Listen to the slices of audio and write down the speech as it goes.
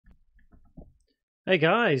Hey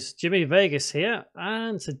guys, Jimmy Vegas here,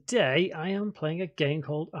 and today I am playing a game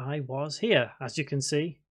called I Was Here, as you can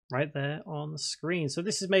see right there on the screen. So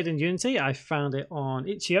this is made in Unity. I found it on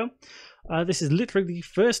Itch.io. This is literally the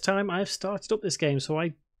first time I've started up this game, so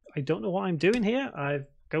I don't know what I'm doing here. I'm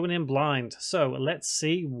going in blind. So let's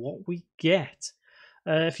see what we get.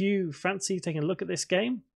 If you fancy taking a look at this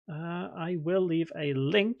game, I will leave a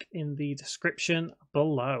link in the description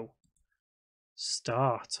below.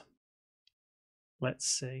 Start. Let's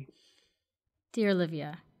see. Dear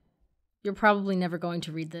Olivia, you're probably never going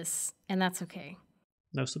to read this, and that's okay.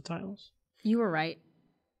 No subtitles? You were right.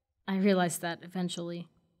 I realized that eventually.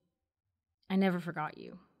 I never forgot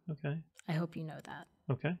you. Okay. I hope you know that.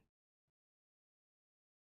 Okay.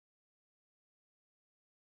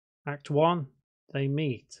 Act 1. They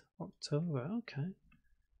meet. October. Okay.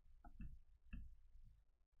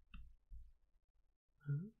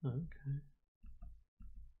 Okay.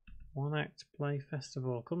 One Act Play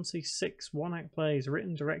Festival. Come see 6 one-act plays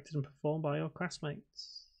written, directed, and performed by your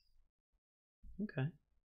classmates. Okay.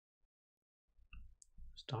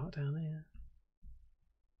 Start down here.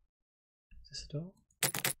 Is this a door?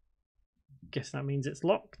 Guess that means it's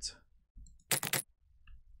locked.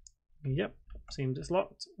 Yep. Seems it's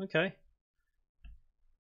locked. Okay.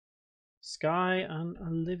 Sky and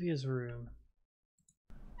Olivia's room.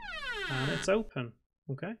 And it's open.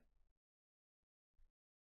 Okay.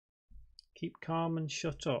 Keep calm and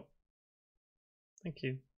shut up. Thank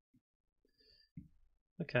you.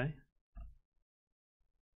 Okay.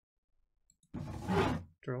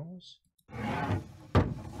 Drawers.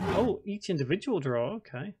 Oh, each individual drawer.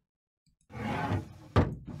 Okay. Kind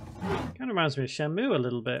of reminds me of Shenmue a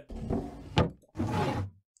little bit.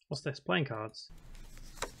 What's this? Playing cards.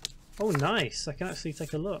 Oh, nice. I can actually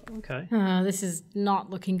take a look. Okay. This is not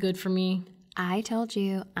looking good for me. I told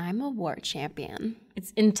you I'm a war champion,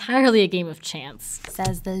 It's entirely a game of chance.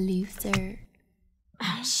 says the loser.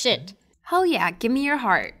 Shit. Oh yeah, give me your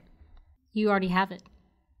heart. You already have it.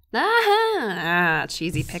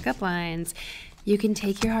 Cheesy pickup lines. You can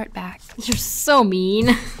take your heart back. You're so mean.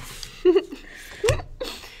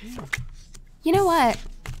 You know what?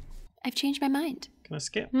 I've changed my mind. Can I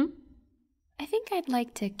skip? I think I'd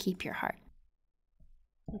like to keep your heart.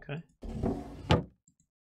 Okay.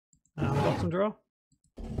 And the bottom drawer.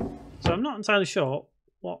 So I'm not entirely sure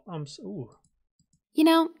what I'm... Ooh. You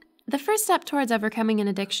know, the first step towards overcoming an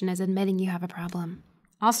addiction is admitting you have a problem.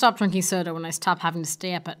 I'll stop drinking soda when I stop having to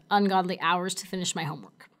stay up at ungodly hours to finish my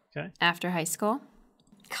homework. Okay. After high school,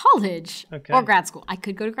 College. Okay. Or grad school. I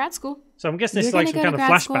could go to grad school. So I'm guessing this is you're like gonna some go kind to of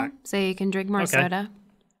grad flashback. school so you can drink more Okay. soda.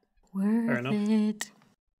 Worth enough. it.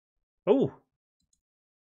 Oh.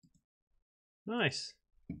 Nice.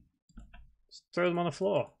 Just throw them on the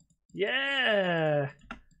floor. Yeah.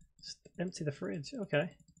 Just empty the fridge. Okay.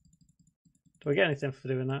 Do I get anything for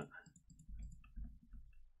doing that?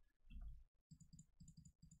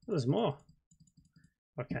 Oh, there's more.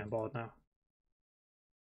 Okay, I'm bored now.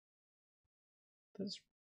 That's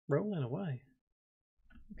rolling away.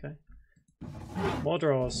 Okay. More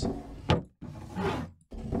drawers.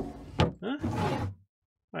 Huh?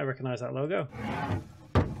 I recognize that logo.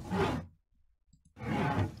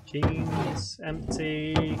 Jeans,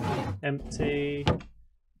 empty, empty.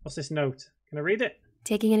 What's this note? Can I read it?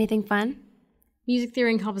 Taking anything fun? Music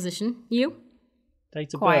theory and composition. You?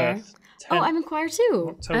 Date of Choir. birth. Oh, 10th I'm in choir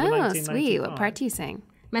too. October Oh, 1995. sweet. What part do you sing?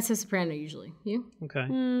 Mezzo soprano usually. You? Okay.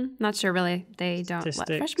 Not sure really. They don't let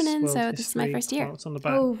Statistics, freshmen in, world so this is my history, first year. quotes on the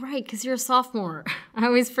back. Oh, right, because you're a sophomore. I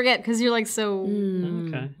always forget because you're like so.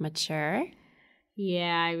 Okay. Mature?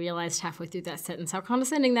 Yeah, I realized halfway through that sentence how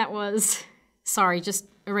condescending that was. Sorry, just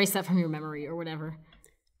erase that from your memory or whatever.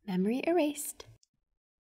 Memory erased.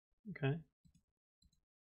 Okay.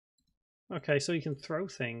 Okay, so you can throw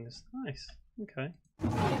things. Nice. Okay.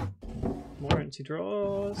 More empty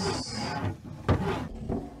drawers.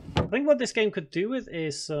 I think what this game could do with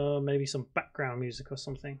is maybe some background music or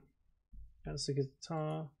something. That's a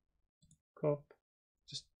guitar. Cup.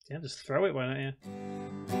 Just throw it, why don't you?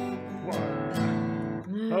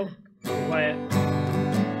 Whoa. Oh, play it.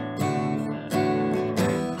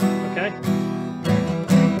 Okay.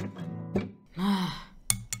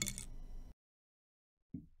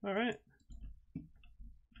 All right.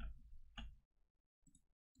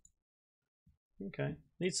 Okay.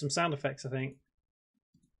 Needs some sound effects, I think.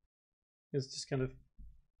 It's just kind of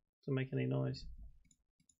doesn't make any noise.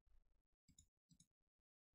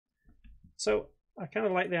 So I kind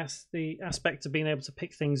of like the aspect of being able to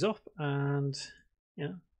pick things up and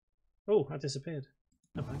yeah. Oh, I disappeared.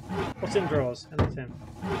 Okay. What's in drawers? Anything?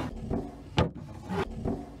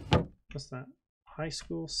 What's that? High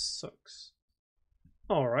school sucks.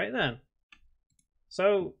 All right then.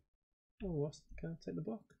 So, can I take the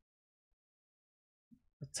book?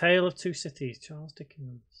 A Tale of Two Cities, Charles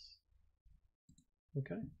Dickens.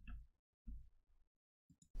 Okay.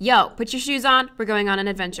 Yo, put your shoes on. We're going on an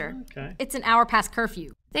adventure. Okay. It's an hour past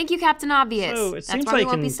curfew. Thank you, Captain Obvious. So, it That's seems why like we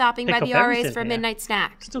won't you be can stopping by pick the up RAs everything for a here. midnight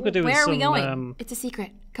snack. Still could do with Where are we some going? It's a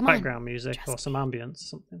secret. Come on. background music or Trust some ambience,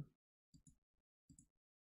 something.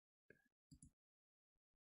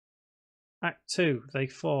 Act 2, They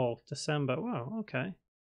Fall, December. Wow, okay.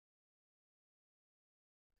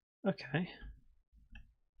 Okay.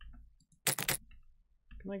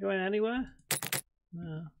 Can I go in anywhere?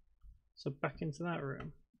 No. So back into that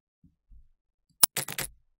room.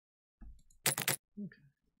 Okay.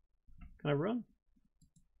 Can I run?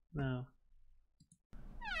 No.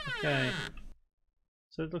 Okay.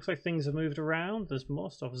 So it looks like things have moved around. There's more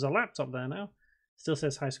stuff. There's a laptop there now. Still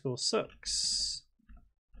says high school sucks.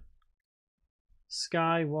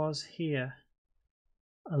 Sky was here.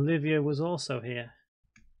 Olivia was also here.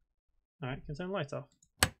 Alright, can I turn the light off?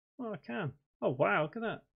 Oh, I can. Oh, wow, look at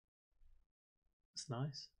that. That's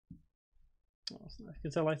nice. Oh, that's nice.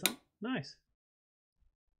 Can I turn the light on? Nice.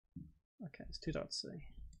 Okay, it's too dark to see.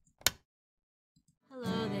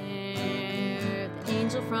 Hello there, the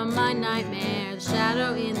angel from my nightmare, the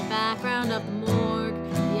shadow in the background of the morgue,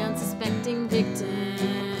 the unsuspecting victim,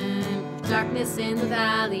 the darkness in the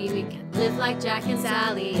valley. We can live like Jack and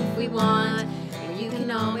Sally if we want, and you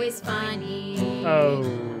can always find me. Oh,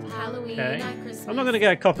 Halloween okay. at Christmas. I'm not going to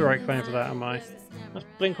get a copyright claim for that, am I? That's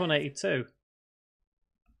Blink 182.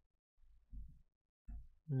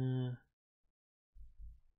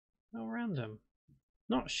 How random.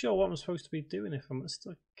 Not sure what I'm supposed to be doing if I'm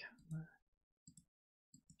still camera.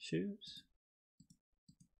 Shoes.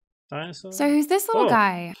 Dinosaur. So who's this little Oh.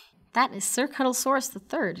 guy? That is Sir Cuddlesaurus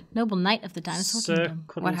III, noble knight of the dinosaur Sir kingdom.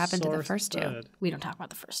 What happened to the Cuddlesaurus first two? III. We don't talk about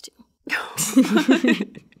the first two.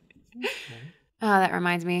 Oh, that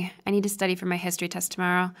reminds me. I need to study for my history test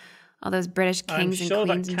tomorrow. All those British I'm kings and sure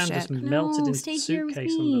that queens and can shit. just melted No, into stay the here with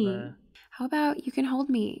suitcase me. under there. How about you can hold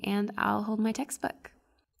me and I'll hold my textbook?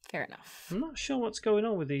 Fair enough. I'm not sure what's going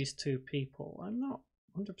on with these two people. I'm not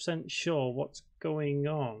 100% sure what's going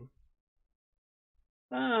on.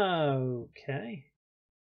 Okay.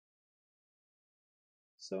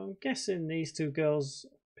 So I'm guessing these two girls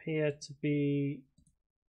appear to be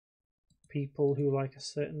people who like a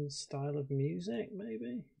certain style of music,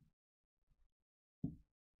 maybe?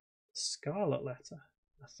 Scarlet Letter.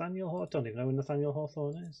 Nathaniel Hawthorne. I don't even know who Nathaniel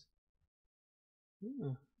Hawthorne is.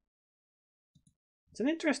 Oh. It's an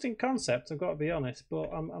interesting concept, I've got to be honest,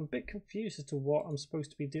 but I'm a bit confused as to what I'm supposed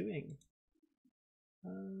to be doing.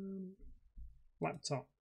 Laptop.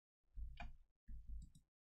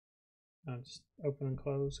 Just open and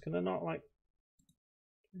close. Can I not like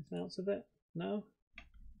anything else with it? No?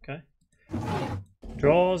 Okay.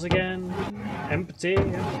 Drawers again. Empty,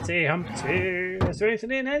 empty, empty. Is there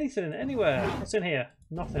anything in anything? Anywhere? What's in here?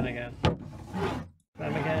 Nothing again.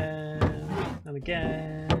 Them again. And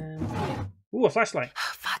again. Ooh, a flashlight.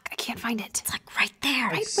 Oh, fuck, I can't find it. It's like right there.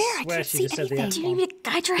 I Right where? I swear can't she see just said the anything. F Do you need me to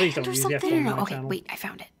guide your Please hand don't or use the something? F-bomb. No, my okay, channel. wait, I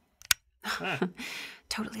found it. Ah.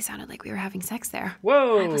 Totally sounded like we were having sex there.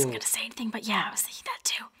 Whoa! I wasn't gonna say anything, but yeah, I was thinking that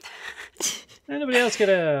too. Anybody else get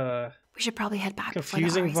a We should probably head back before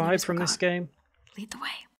confusing the RA's vibe notice from we're this gone. game? Lead the way.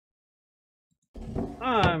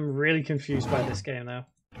 I'm really confused by this game now.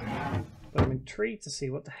 But I'm intrigued to see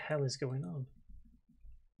what the hell is going on.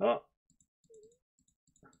 Oh!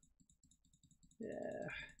 Yeah.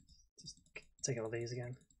 Just take all these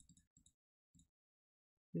again.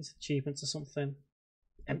 These achievements or something.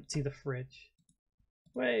 Empty the fridge.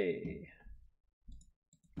 Way.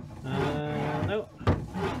 No.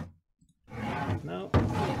 No.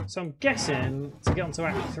 So I'm guessing to get onto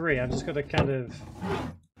Act 3, I've just got to kind of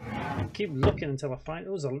keep looking until I find.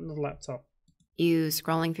 Oh, there's another laptop. You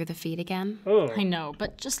scrolling through the feed again? Oh. I know,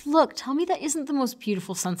 but just look. Tell me that isn't the most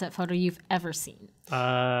beautiful sunset photo you've ever seen.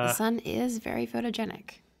 The sun is very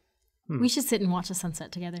photogenic. We should sit and watch a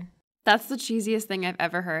sunset together. That's the cheesiest thing I've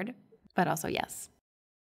ever heard, but also yes.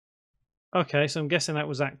 Okay, so I'm guessing that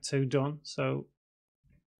was Act 2 done. So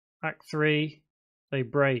Act 3, they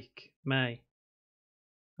break May.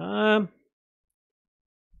 Probably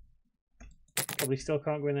still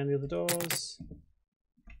can't go in any of the doors.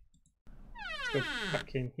 Let's go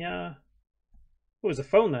back in here. Oh, there's a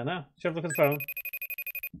phone there now. Should have a look at the phone.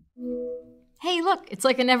 Hey, look, it's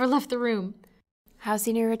like I never left the room. How's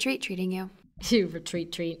senior retreat treating you? You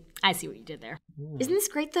retreat treat. I see what you did there. Isn't this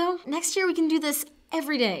great though? Next year we can do this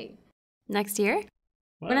every day. Next year?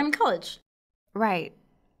 When I'm in college. Right.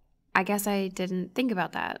 I guess I didn't think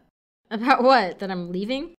about that. About what? That I'm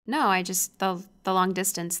leaving? No, I just, the long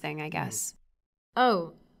distance thing, I guess.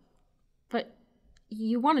 Oh, but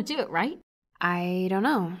you want to do it, right? I don't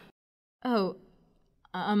know. Oh,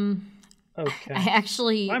 Okay. I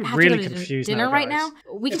actually I'm have really to go to confused dinner now, right guys.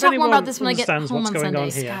 now. We can If talk more anyone about this when I get understands home what's on going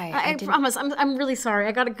on Sunday. here, Sky, I didn't- promise. I'm really sorry.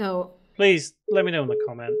 I gotta go. please let me know in the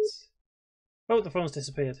comments. Oh, the phone's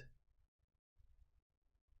disappeared.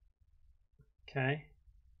 Okay.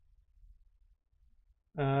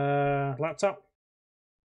 Laptop?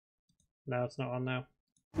 No, it's not on now.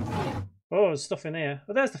 Oh, there's stuff in here.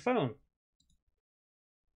 Oh, there's the phone.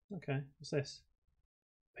 Okay, what's this?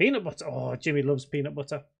 Peanut butter. Oh, Jimmy loves peanut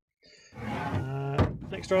butter.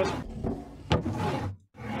 Next drawers.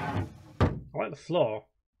 I like the floor.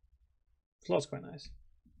 The floor's quite nice.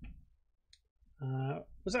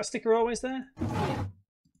 Was that sticker always there?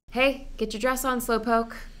 Hey, get your dress on,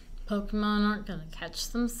 Slowpoke. Pokemon aren't gonna catch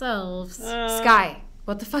themselves. Sky,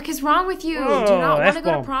 what the fuck is wrong with you? Do you Oh, not want to go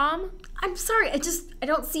F-bomb. to prom? I'm sorry. I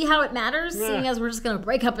don't see how it matters, seeing as we're just gonna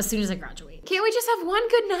break up as soon as I graduate. Can't we just have one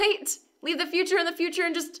good night? Leave the future in the future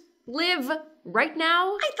and just live right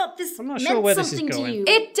now? I thought this I'm not meant sure where this is something to going. you.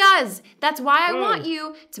 It does. That's why I Whoa. want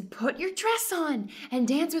you to put your dress on and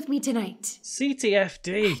dance with me tonight.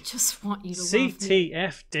 CTFD. I just want you to love me.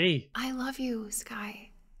 CTFD. I love you,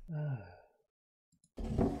 Sky.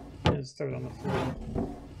 Let's throw it on the floor.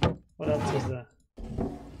 What else is there?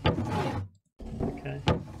 Okay.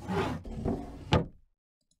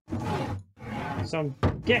 So I'm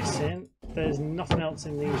guessing there's nothing else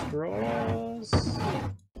in these drawers.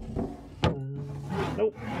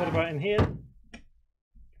 Nope. What about in here?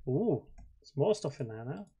 Ooh, there's more stuff in there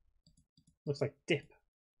now. Looks like dip.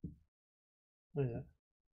 What is it?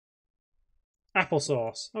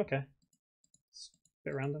 Applesauce. Okay. It's a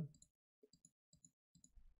bit random.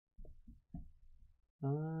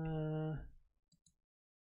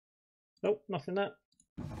 Nope, nothing there.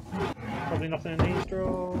 Probably nothing in these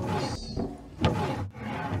drawers.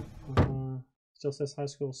 Still says high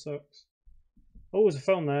school sucks. Oh, there's a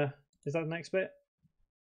phone there. Is that the next bit?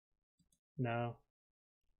 No.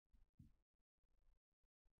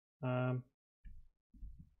 Why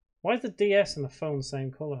is the DS and the phone the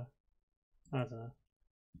same colour? I don't know.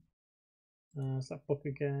 Is that book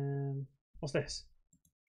again? What's this?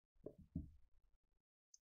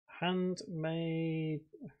 Handmade.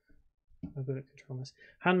 I'm good at controlling this.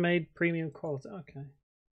 Handmade premium quality. Okay.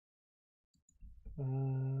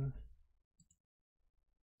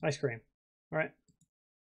 Ice cream. Alright.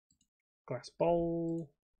 Glass bowl.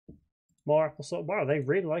 More applesauce. Wow, they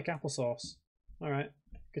really like applesauce. Alright.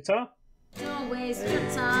 Guitar? Don't waste your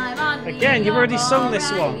time on me. Again, you've already sung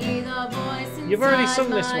this one. one. You've already sung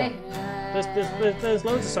this one. There's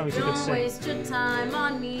loads of songs you could Don't sing. waste your time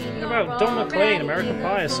on me. What about Don McLean, American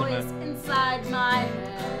Pie or something? Inside my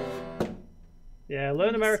head. Yeah,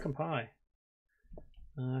 learn American Pie.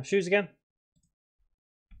 Shoes again.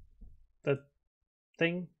 The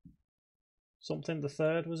thing. Something, the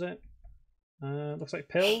third, was it? Looks like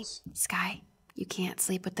pills. Sky, you can't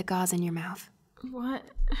sleep with the gauze in your mouth. What?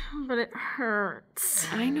 But it hurts.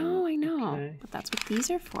 I know. Okay. But that's what these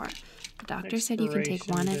are for. The doctor said you can take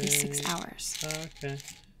one every 6 hours. Okay.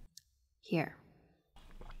 Here.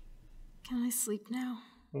 Can I sleep now?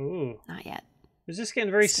 Ooh. Not yet. Is this getting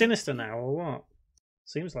very sinister now, or what?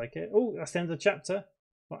 Seems like it. Oh, that's the end of the chapter.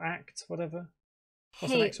 Or act, whatever.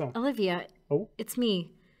 What's hey, the next one? Olivia. Oh. It's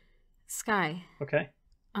me, Sky. Okay.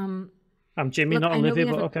 I'm Jimmy, not I know Olivia,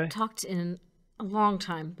 we but haven't okay. talked in a long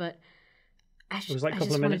time, but It was like a I couple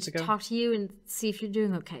just of minutes wanted to ago. talk to you and see if you're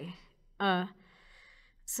doing okay.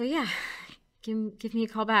 So yeah, give me a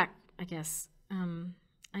call back, I guess.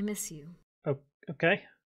 I miss you. Oh, okay.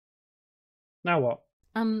 Now what?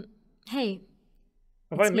 Hey.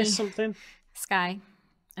 Have I it's missed me, something? Sky,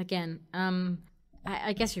 again.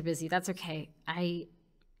 I guess you're busy. That's okay.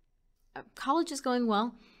 College is going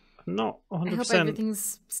well. I'm not I hope 100%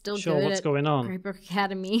 everything's still sure good what's at going on. Greybrook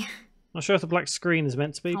Academy. Not sure if the black screen is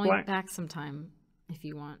meant to be Call me black. back sometime if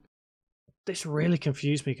you want. This really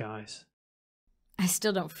confused me, guys. I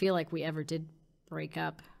still don't feel like we ever did break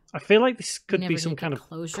up. I feel like this could never be some did kind get of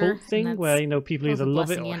closure, cult and thing that's where, you know, people both a either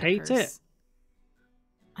love it blessing or and a hate it. curse.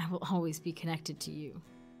 I will always be connected to you.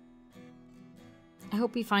 I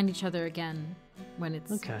hope we find each other again when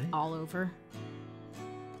it's Okay. all over.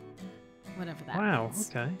 Whatever that Wow, means.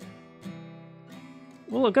 okay.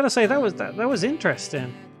 Well, I've got to say, that was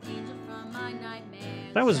interesting.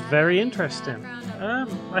 That was very interesting.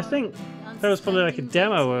 I think that was probably like a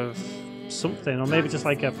demo of something, or maybe just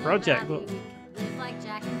like a project. But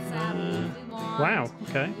wow,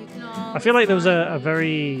 okay. I feel like there was a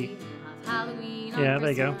very yeah. There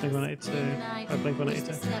you go. Blink 182. Oh, Blink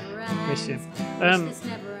 182. Miss you.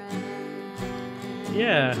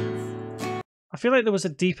 Yeah. I feel like there was a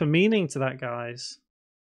deeper meaning to that, guys.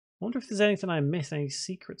 I wonder if there's anything I missed, any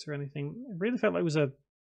secrets or anything. It really felt like it was a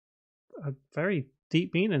very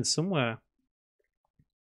deep meaning somewhere.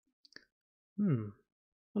 Wonder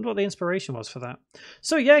what the inspiration was for that.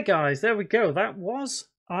 So yeah, guys, there we go. That was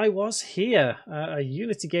I Was Here, a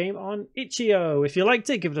Unity game on Itch.io. If you liked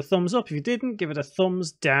it, give it a thumbs up. If you didn't, give it a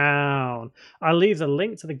thumbs down. I'll leave the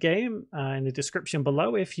link to the game in the description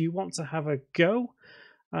below if you want to have a go.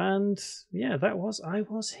 And yeah, that was I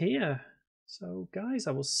Was Here. So guys,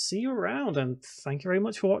 I will see you around, and thank you very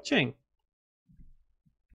much for watching.